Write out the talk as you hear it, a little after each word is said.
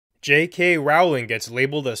J.K. Rowling gets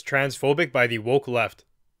labeled as transphobic by the woke left.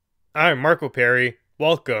 I'm Marco Perri.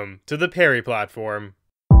 Welcome to the Perri platform.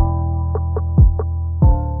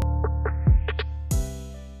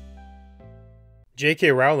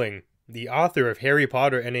 J.K. Rowling, the author of Harry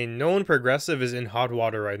Potter and a known progressive, is in hot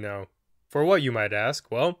water right now. For what, you might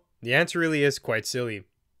ask? Well, the answer really is quite silly.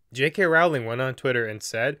 J.K. Rowling went on Twitter and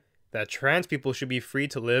said that trans people should be free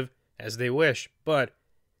to live as they wish, but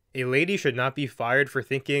a lady should not be fired for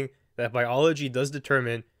thinking that biology does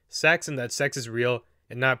determine sex and that sex is real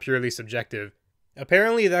and not purely subjective.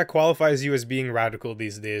 Apparently that qualifies you as being radical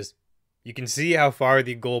these days. You can see how far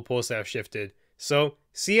the goalposts have shifted. So,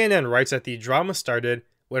 CNN writes that the drama started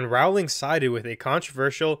when Rowling sided with a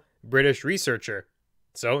controversial British researcher.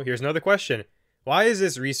 So, here's another question. Why is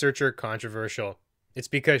this researcher controversial? It's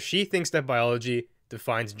because she thinks that biology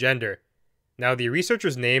defines gender. Now, the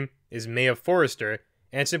researcher's name is Maya Forrester,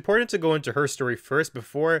 and it's important to go into her story first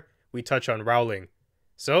before we touch on Rowling.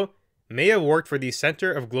 So, Maya worked for the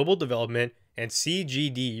Center of Global Development and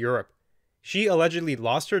CGD Europe. She allegedly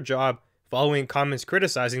lost her job following comments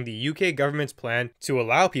criticizing the UK government's plan to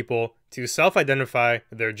allow people to self-identify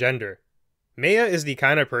their gender. Maya is the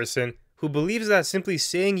kind of person who believes that simply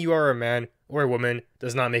saying you are a man or a woman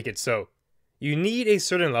does not make it so. You need a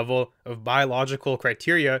certain level of biological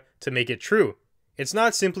criteria to make it true. It's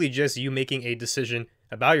not simply just you making a decision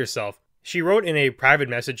about yourself. She wrote in a private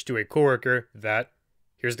message to a coworker that,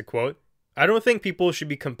 here's the quote, "I don't think people should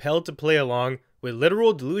be compelled to play along with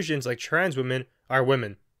literal delusions like trans women are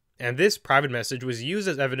women." And this private message was used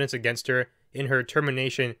as evidence against her in her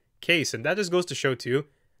termination case. And that just goes to show too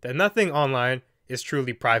that nothing online is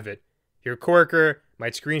truly private. Your coworker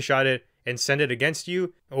might screenshot it and send it against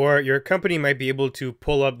you, or your company might be able to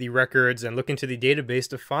pull up the records and look into the database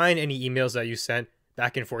to find any emails that you sent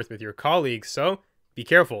back and forth with your colleagues. So be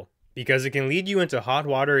careful, because it can lead you into hot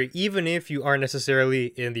water even if you aren't necessarily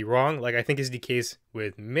in the wrong, like I think is the case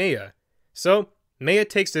with Maya. So Maya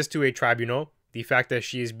takes this to a tribunal, the fact that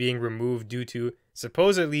she is being removed due to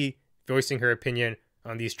supposedly voicing her opinion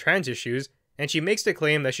on these trans issues, and she makes the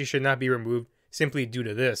claim that she should not be removed simply due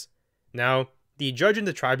to this. Now, the judge in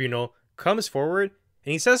the tribunal comes forward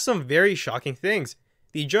and he says some very shocking things.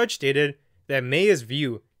 The judge stated that Maya's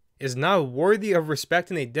view is not worthy of respect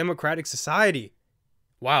in a democratic society.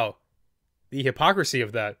 Wow, the hypocrisy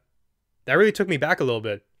of that. That really took me back a little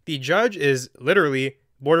bit. The judge is literally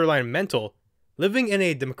borderline mental. Living in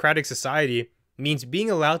a democratic society means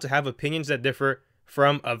being allowed to have opinions that differ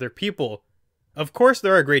from other people. Of course,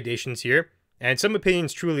 there are gradations here, and some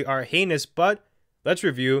opinions truly are heinous, but let's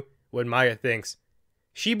review what Maya thinks.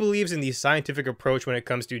 She believes in the scientific approach when it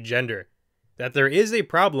comes to gender, that there is a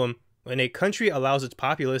problem when a country allows its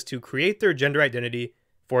populace to create their gender identity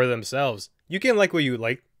for themselves. You can like what you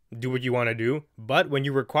like, do what you want to do, but when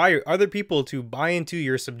you require other people to buy into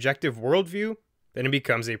your subjective worldview, then it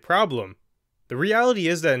becomes a problem. The reality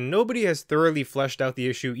is that nobody has thoroughly fleshed out the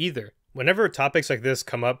issue either. Whenever topics like this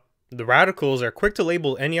come up, the radicals are quick to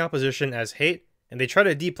label any opposition as hate, and they try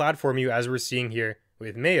to deplatform you, as we're seeing here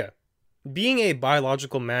with Maya. Being a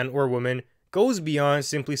biological man or woman goes beyond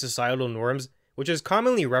simply societal norms, which is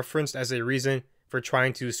commonly referenced as a reason for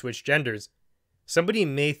trying to switch genders. Somebody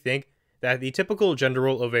may think that the typical gender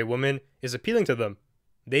role of a woman is appealing to them.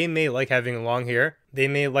 They may like having long hair, they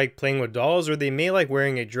may like playing with dolls, or they may like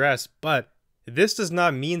wearing a dress, but this does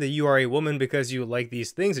not mean that you are a woman because you like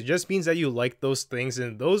these things. It just means that you like those things,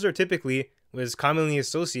 and those are typically what is commonly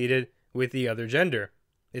associated with the other gender.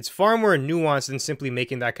 It's far more nuanced than simply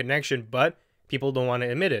making that connection, but people don't want to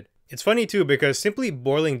admit it. It's funny too, because simply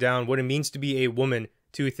boiling down what it means to be a woman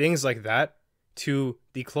to things like that, to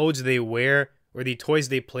the clothes they wear or the toys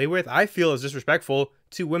they play with, I feel is disrespectful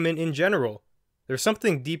to women in general. There's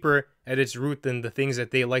something deeper at its root than the things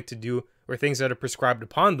that they like to do or things that are prescribed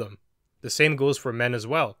upon them. The same goes for men as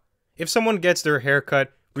well. If someone gets their hair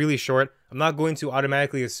cut really short, I'm not going to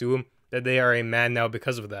automatically assume that they are a man now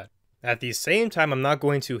because of that. At the same time, I'm not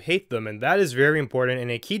going to hate them, and that is very important and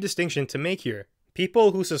a key distinction to make here.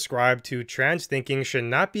 People who subscribe to trans thinking should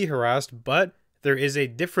not be harassed, but there is a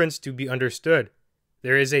difference to be understood.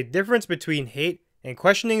 There is a difference between hate and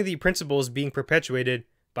questioning the principles being perpetuated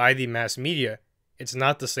by the mass media. It's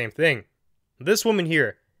not the same thing. This woman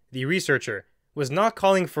here, the researcher, was not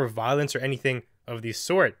calling for violence or anything of the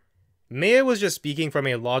sort. Maya was just speaking from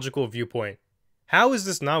a logical viewpoint. How is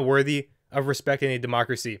this not worthy of respect in a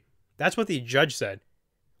democracy? That's what the judge said.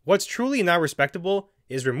 What's truly not respectable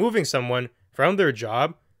is removing someone from their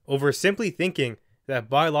job over simply thinking that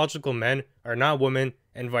biological men are not women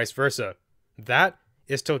and vice versa. That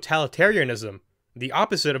is totalitarianism, the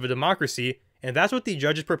opposite of a democracy, and that's what the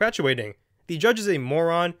judge is perpetuating. The judge is a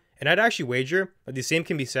moron And I'd actually wager that the same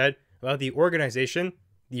can be said about the organization,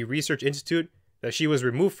 the research institute, that she was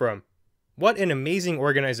removed from. What an amazing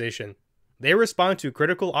organization. They respond to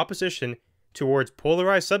critical opposition towards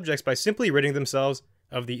polarized subjects by simply ridding themselves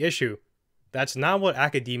of the issue. That's not what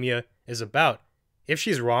academia is about. If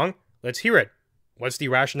she's wrong, let's hear it. What's the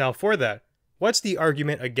rationale for that? What's the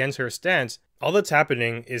argument against her stance? All that's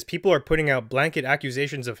happening is people are putting out blanket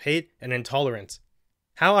accusations of hate and intolerance.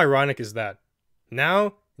 How ironic is that?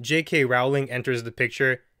 Now, J.K. Rowling enters the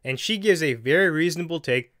picture, and she gives a very reasonable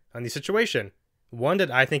take on the situation. One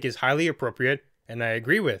that I think is highly appropriate, and I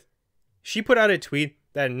agree with. She put out a tweet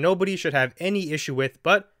that nobody should have any issue with,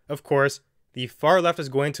 but, of course, the far left is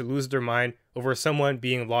going to lose their mind over someone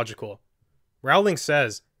being logical. Rowling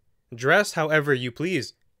says, "Dress however you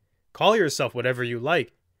please. Call yourself whatever you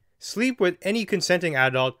like. Sleep with any consenting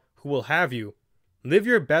adult who will have you. Live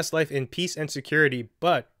your best life in peace and security,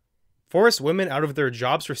 but force women out of their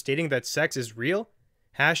jobs for stating that sex is real?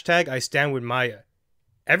 Hashtag I stand with Maya."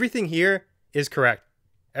 Everything here is correct.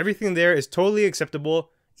 Everything there is totally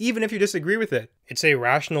acceptable, even if you disagree with it. It's a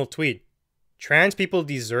rational tweet. Trans people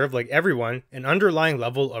deserve, like everyone, an underlying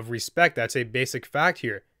level of respect. That's a basic fact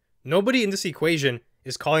here. Nobody in this equation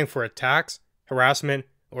is calling for attacks, harassment,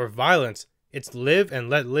 or violence. It's live and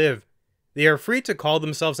let live. They are free to call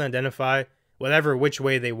themselves and identify whatever which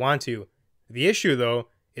way they want to. The issue, though,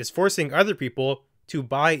 is forcing other people to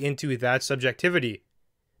buy into that subjectivity.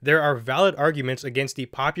 There are valid arguments against the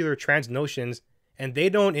popular trans notions, and they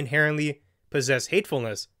don't inherently possess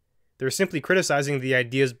hatefulness. They're simply criticizing the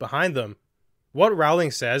ideas behind them. What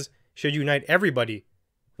Rowling says should unite everybody.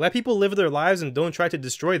 Let people live their lives and don't try to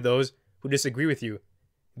destroy those who disagree with you.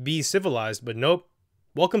 Be civilized, but nope.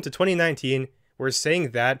 Welcome to 2019, where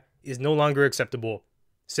saying that is no longer acceptable.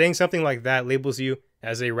 Saying something like that labels you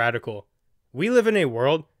as a radical. We live in a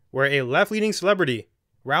world where a left-leaning celebrity,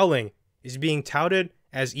 Rowling, is being touted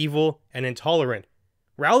as evil and intolerant.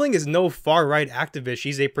 Rowling is no far-right activist.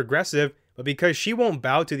 She's a progressive, but because she won't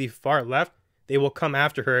bow to the far left, they will come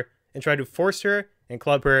after her and try to force her and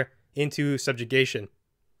club her into subjugation.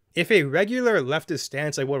 If a regular leftist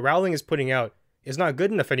stance like what Rowling is putting out is not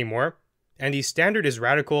good enough anymore, and the standard is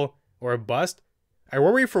radical or bust, I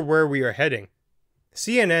worry for where we are heading.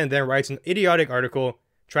 CNN then writes an idiotic article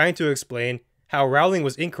trying to explain how Rowling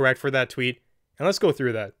was incorrect for that tweet, and let's go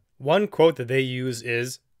through that. One quote that they use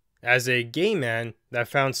is, "As a gay man that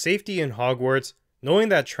found safety in Hogwarts, knowing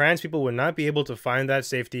that trans people would not be able to find that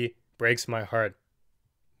safety breaks my heart."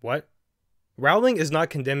 What? Rowling is not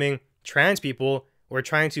condemning trans people or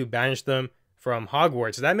trying to banish them from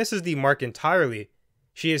Hogwarts. That misses the mark entirely.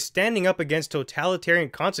 She is standing up against totalitarian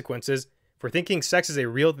consequences for thinking sex is a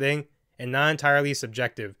real thing and not entirely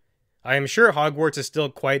subjective. I am sure Hogwarts is still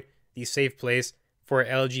quite the safe place for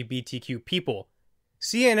LGBTQ people.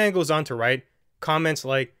 CNN goes on to write comments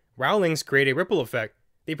like, "Rowling's create a ripple effect.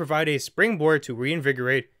 They provide a springboard to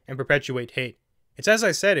reinvigorate and perpetuate hate." It's as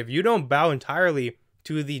I said, if you don't bow entirely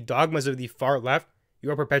to the dogmas of the far left, you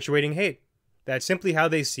are perpetuating hate. That's simply how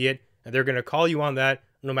they see it, and they're going to call you on that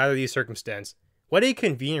no matter the circumstance. What a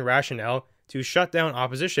convenient rationale to shut down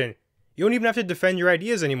opposition. You don't even have to defend your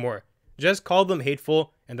ideas anymore. Just call them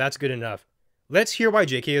hateful, and that's good enough. Let's hear why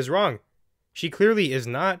JK is wrong. She clearly is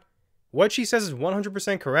not. What she says is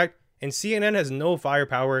 100% correct, and CNN has no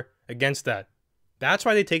firepower against that. That's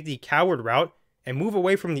why they take the coward route and move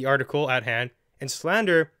away from the article at hand and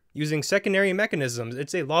slander using secondary mechanisms.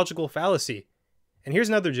 It's a logical fallacy. And here's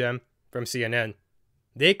another gem from CNN.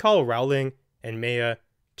 They call Rowling and Maya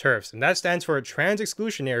TERFs, and that stands for trans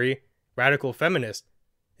exclusionary radical feminist.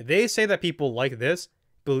 They say that people like this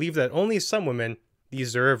believe that only some women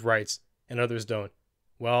deserve rights and others don't.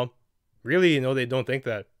 Well, really, no, they don't think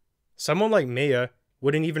that. Someone like Maya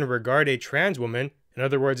wouldn't even regard a trans woman, in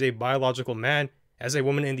other words, a biological man, as a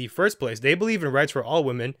woman in the first place. They believe in rights for all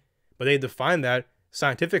women, but they define that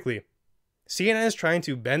scientifically. CNN is trying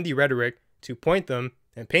to bend the rhetoric to point them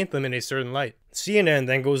and paint them in a certain light. CNN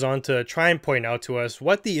then goes on to try and point out to us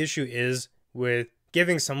what the issue is with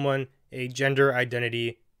giving someone a gender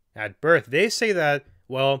identity at birth. They say that,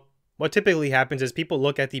 well, what typically happens is people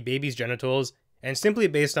look at the baby's genitals, and simply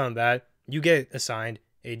based on that, you get assigned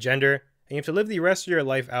a gender, and you have to live the rest of your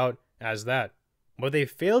life out as that. What they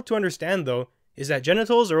fail to understand, though, is that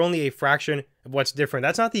genitals are only a fraction of what's different.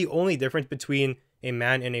 That's not the only difference between a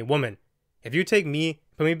man and a woman. If you take me,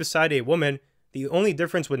 put me beside a woman, the only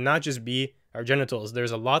difference would not just be our genitals.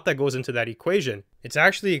 There's a lot that goes into that equation. It's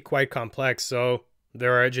actually quite complex, so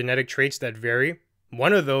there are genetic traits that vary.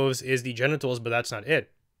 One of those is the genitals, but that's not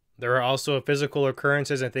it. There are also physical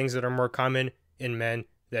occurrences and things that are more common in men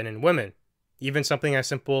than in women. Even something as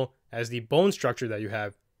simple as the bone structure that you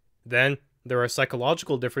have. Then there are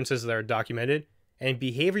psychological differences that are documented, and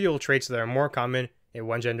behavioral traits that are more common in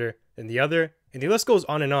one gender than the other, and the list goes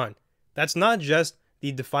on and on. That's not just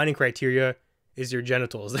the defining criteria is your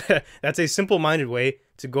genitals. That's a simple-minded way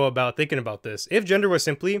to go about thinking about this. If gender was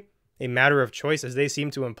simply a matter of choice, as they seem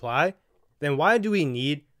to imply, then why do we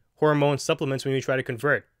need hormone supplements when we try to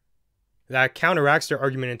convert? That counteracts their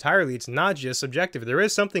argument entirely. It's not just subjective. There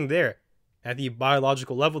is something there at the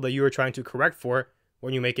biological level that you are trying to correct for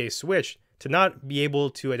when you make a switch. To not be able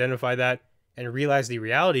to identify that and realize the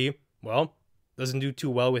reality, well, doesn't do too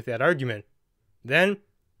well with that argument. Then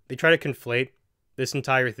they try to conflate this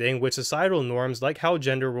entire thing with societal norms like how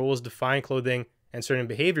gender roles define clothing and certain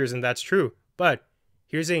behaviors, and that's true. But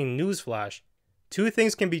here's a newsflash. Two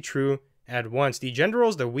things can be true at once. The gender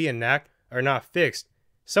roles that we enact are not fixed.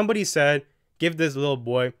 Somebody said, give this little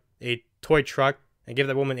boy a toy truck and give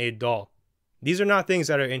that woman a doll. These are not things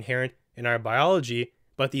that are inherent in our biology,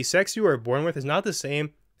 but the sex you are born with is not the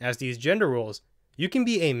same as these gender roles. You can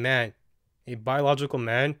be a man, a biological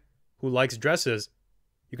man who likes dresses.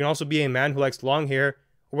 You can also be a man who likes long hair,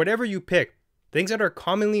 or whatever you pick. Things that are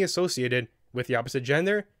commonly associated with the opposite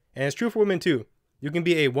gender, and it's true for women too. You can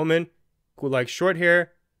be a woman who likes short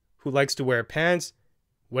hair, who likes to wear pants,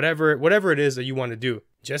 whatever it is that you want to do.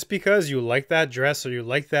 Just because you like that dress, or you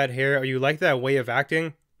like that hair, or you like that way of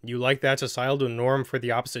acting, you like that societal norm for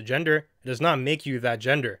the opposite gender, it does not make you that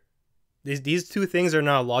gender. These two things are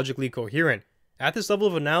not logically coherent. At this level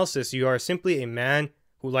of analysis, you are simply a man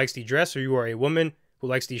who likes the dress, or you are a woman who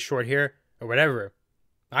likes the short hair, or whatever.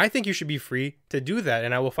 I think you should be free to do that,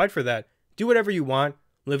 and I will fight for that. Do whatever you want,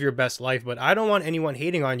 live your best life, but I don't want anyone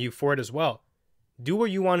hating on you for it as well. Do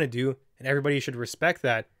what you want to do, and everybody should respect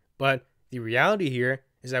that. But the reality here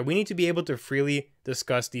is that we need to be able to freely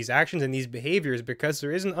discuss these actions and these behaviors because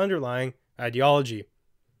there is an underlying ideology.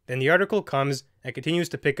 Then the article comes and continues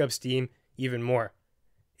to pick up steam even more.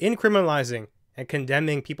 In criminalizing and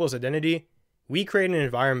condemning people's identity, we create an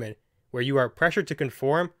environment where you are pressured to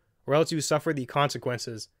conform or else you suffer the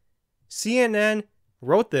consequences. CNN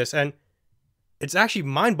wrote this, and it's actually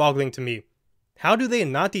mind-boggling to me. How do they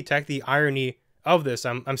not detect the irony of this?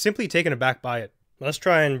 I'm simply taken aback by it. Let's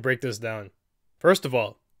try and break this down. First of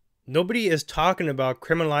all, nobody is talking about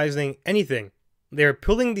criminalizing anything. They're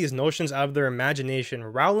pulling these notions out of their imagination.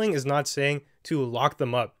 Rowling is not saying to lock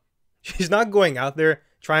them up. She's not going out there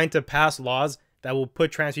trying to pass laws that will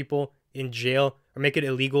put trans people in jail or make it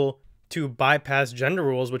illegal to bypass gender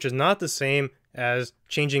roles, which is not the same as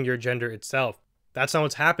changing your gender itself. That's not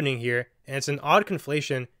what's happening here, and it's an odd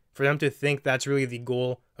conflation for them to think that's really the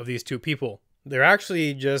goal of these two people. They're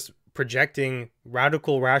actually just projecting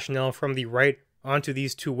radical rationale from the right onto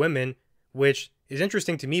these two women, which is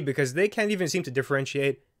interesting to me because they can't even seem to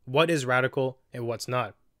differentiate what is radical and what's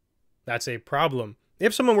not. That's a problem.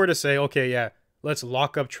 If someone were to say, okay, yeah, let's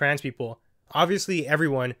lock up trans people, obviously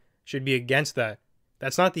everyone should be against that.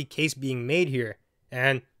 That's not the case being made here.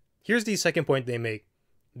 And here's the second point they make.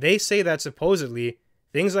 They say that supposedly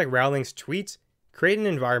things like Rowling's tweets create an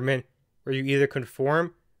environment where you either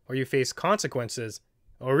conform or you face consequences.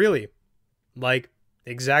 Oh, really? Like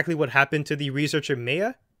exactly what happened to the researcher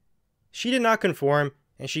Maya? She did not conform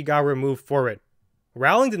and she got removed for it.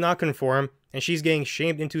 Rowling did not conform and she's getting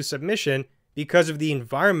shamed into submission because of the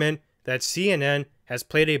environment that CNN has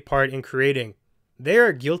played a part in creating. They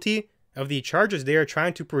are guilty of the charges they are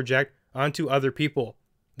trying to project onto other people.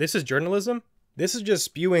 This is journalism? This is just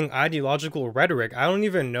spewing ideological rhetoric. I don't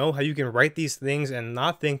even know how you can write these things and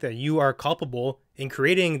not think that you are culpable in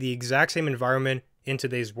creating the exact same environment in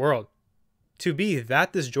today's world. To be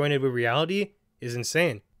that disjointed with reality is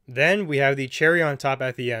insane. Then we have the cherry on top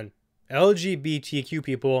at the end. LGBTQ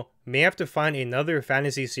people may have to find another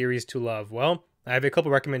fantasy series to love. Well, I have a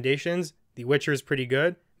couple recommendations. The Witcher is pretty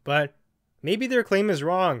good, but maybe their claim is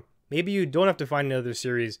wrong. Maybe you don't have to find another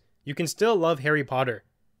series. You can still love Harry Potter.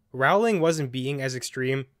 Rowling wasn't being as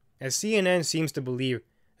extreme as CNN seems to believe.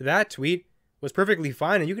 That tweet was perfectly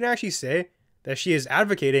fine, and you can actually say that she is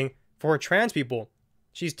advocating for trans people.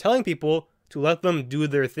 She's telling people to let them do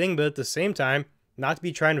their thing, but at the same time, not to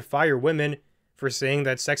be trying to fire women for saying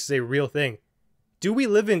that sex is a real thing. Do we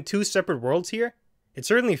live in two separate worlds here? It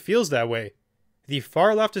certainly feels that way. The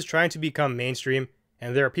far left is trying to become mainstream,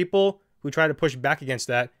 and there are people who try to push back against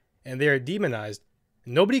that, and they are demonized.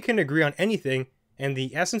 Nobody can agree on anything, and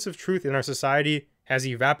the essence of truth in our society has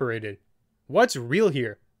evaporated. What's real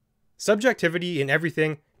here? Subjectivity in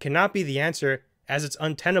everything cannot be the answer, as it's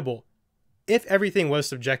untenable. If everything was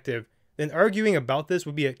subjective, then arguing about this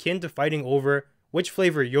would be akin to fighting over which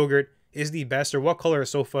flavor yogurt is the best or what color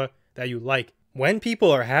sofa that you like. When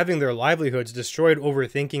people are having their livelihoods destroyed over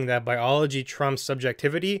thinking that biology trumps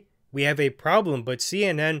subjectivity, We have a problem, but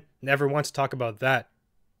CNN never wants to talk about that.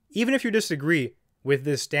 Even if you disagree with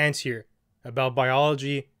this stance here about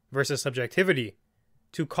biology versus subjectivity,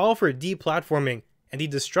 to call for deplatforming and the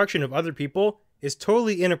destruction of other people is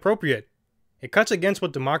totally inappropriate. It cuts against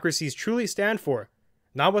what democracies truly stand for,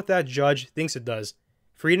 not what that judge thinks it does.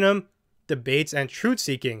 Freedom, debates, and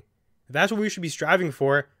truth-seeking. That's what we should be striving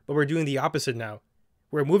for, but we're doing the opposite now.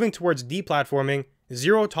 We're moving towards deplatforming,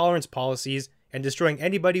 zero-tolerance policies, and destroying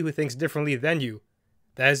anybody who thinks differently than you.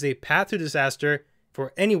 That is a path to disaster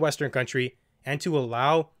for any Western country, and to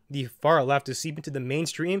allow the far left to seep into the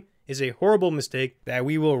mainstream is a horrible mistake that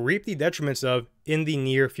we will reap the detriments of in the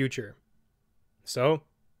near future. So,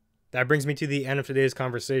 that brings me to the end of today's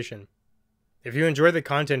conversation. If you enjoy the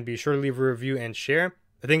content, be sure to leave a review and share.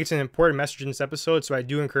 I think it's an important message in this episode, so I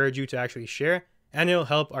do encourage you to actually share, and it'll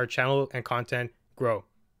help our channel and content grow.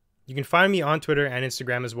 You can find me on Twitter and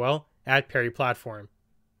Instagram as well, at Perri Platform.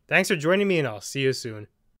 Thanks for joining me, and I'll see you soon.